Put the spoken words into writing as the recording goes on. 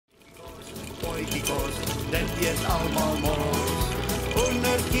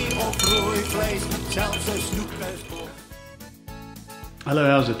Hello,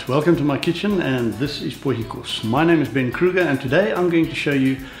 how's it? Welcome to my kitchen, and this is Potjie. My name is Ben Kruger, and today I'm going to show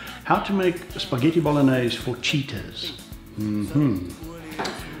you how to make spaghetti bolognese for cheaters.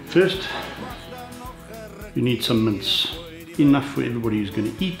 First, you need some mince, enough for everybody who's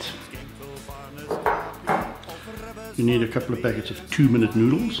going to eat. You need a couple of packets of 2-minute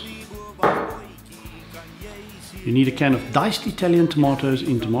noodles. You need a can of diced Italian tomatoes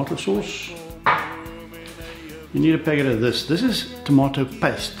in tomato sauce. You need a packet of this. This is tomato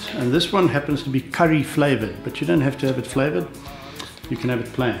paste, and this one happens to be curry flavored, but you don't have to have it flavored. You can have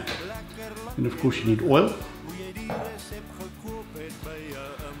it plain. And of course you need oil,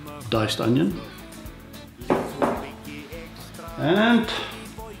 diced onion, and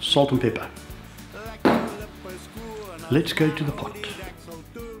salt and pepper. Let's go to the pot.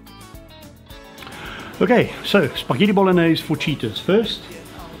 Okay, so spaghetti bolognese for cheaters. First,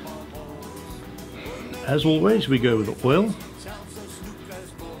 as always, we go with the oil,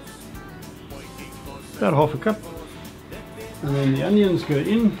 about half a cup, and then the onions go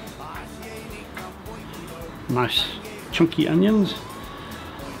in, nice chunky onions,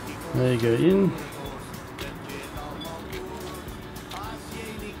 they go in,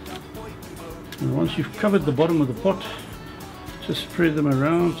 and once you've covered the bottom of the pot, just spread them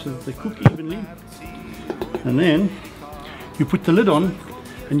around so that they cook evenly, and then you put the lid on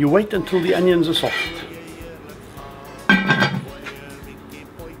and you wait until the onions are soft.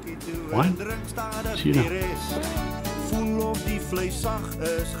 Wine? See you now.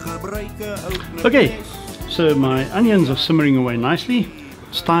 Okay, so my onions are simmering away nicely.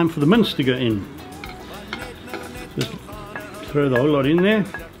 It's time for the mince to go in. Just throw the whole lot in there,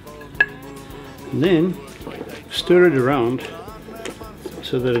 and then stir it around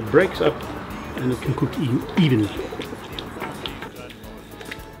so that it breaks up and it can cook evenly.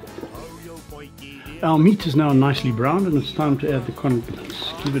 Our meat is now nicely browned, and it's time to add the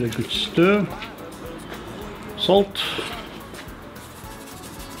condiments. Give it a good stir. Salt.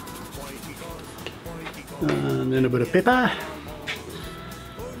 And then a bit of pepper.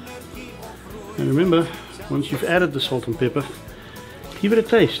 And remember, once you've added the salt and pepper, give it a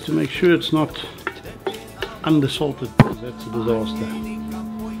taste to make sure it's not undersalted, because that's a disaster.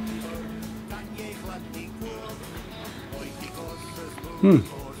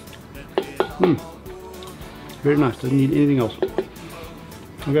 Very nice, doesn't need anything else.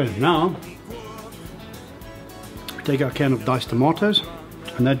 Okay, now we take our can of diced tomatoes,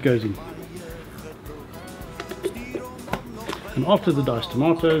 and that goes in. And after the diced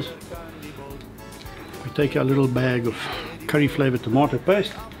tomatoes, we take our little bag of curry flavored tomato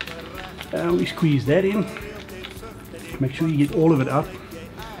paste and we squeeze that in. Make sure you get all of it out,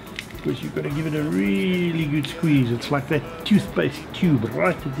 because you've got to give it a really good squeeze. It's like that toothpaste tube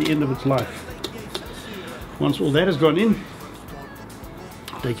right at the end of its life. Once all that has gone in,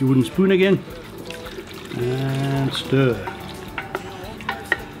 take your wooden spoon again and stir.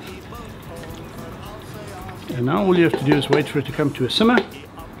 And now all you have to do is wait for it to come to a simmer.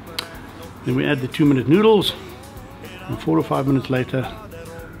 Then we add the 2-minute noodles, and 4 or 5 minutes later,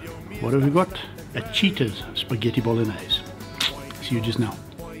 what have we got? A cheater's spaghetti bolognese. See you just now.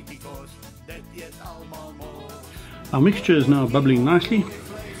 Our mixture is now bubbling nicely,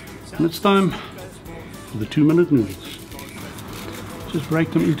 and it's time for the 2-minute noodles. Just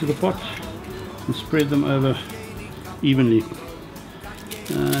break them into the pot and spread them over evenly.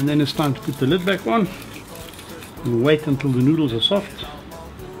 And then it's time to put the lid back on and wait until the noodles are soft.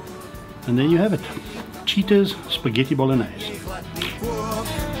 And there you have it. Cheater's spaghetti bolognese.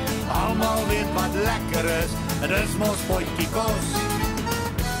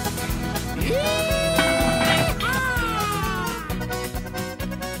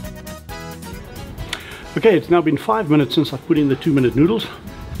 Okay, it's now been 5 minutes since I've put in the 2-minute noodles.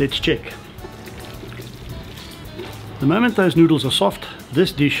 Let's check. The moment those noodles are soft,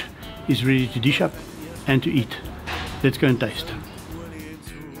 this dish is ready to dish up and to eat. Let's go and taste.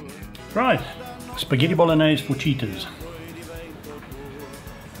 Right, spaghetti bolognese for cheaters.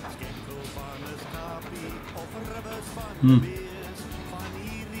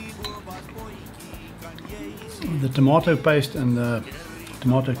 The tomato paste and the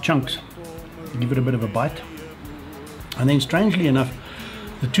tomato chunks give it a bit of a bite, and then strangely enough,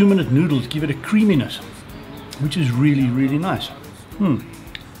 the 2-minute noodles give it a creaminess, which is really, really nice.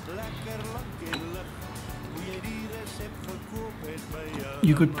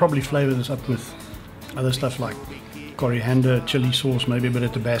 You could probably flavor this up with other stuff like coriander, chili sauce, maybe a bit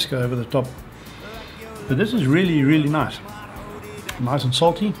of Tabasco over the top. But this is really, really nice. Nice and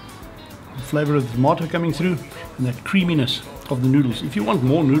salty, The flavor of the tomato coming through and that creaminess of the noodles. If you want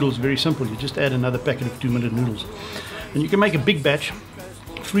more noodles, very simple, you just add another packet of 2-minute noodles. And you can make a big batch,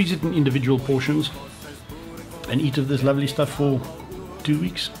 freeze it in individual portions, and eat of this lovely stuff for 2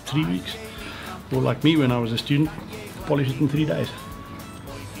 weeks, 3 weeks. Or like me when I was a student, polish it in 3 days.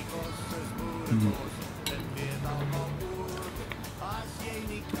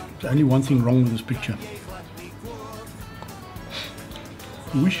 There's only one thing wrong with this picture.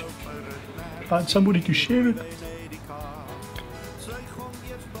 I wish I had somebody to share it.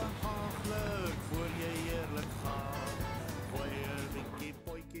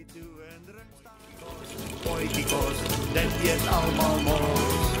 Potjie kost, dit is allemaal mooi.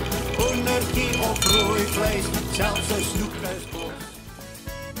 Hoendertjie of roeivlees, zelfs een snoep is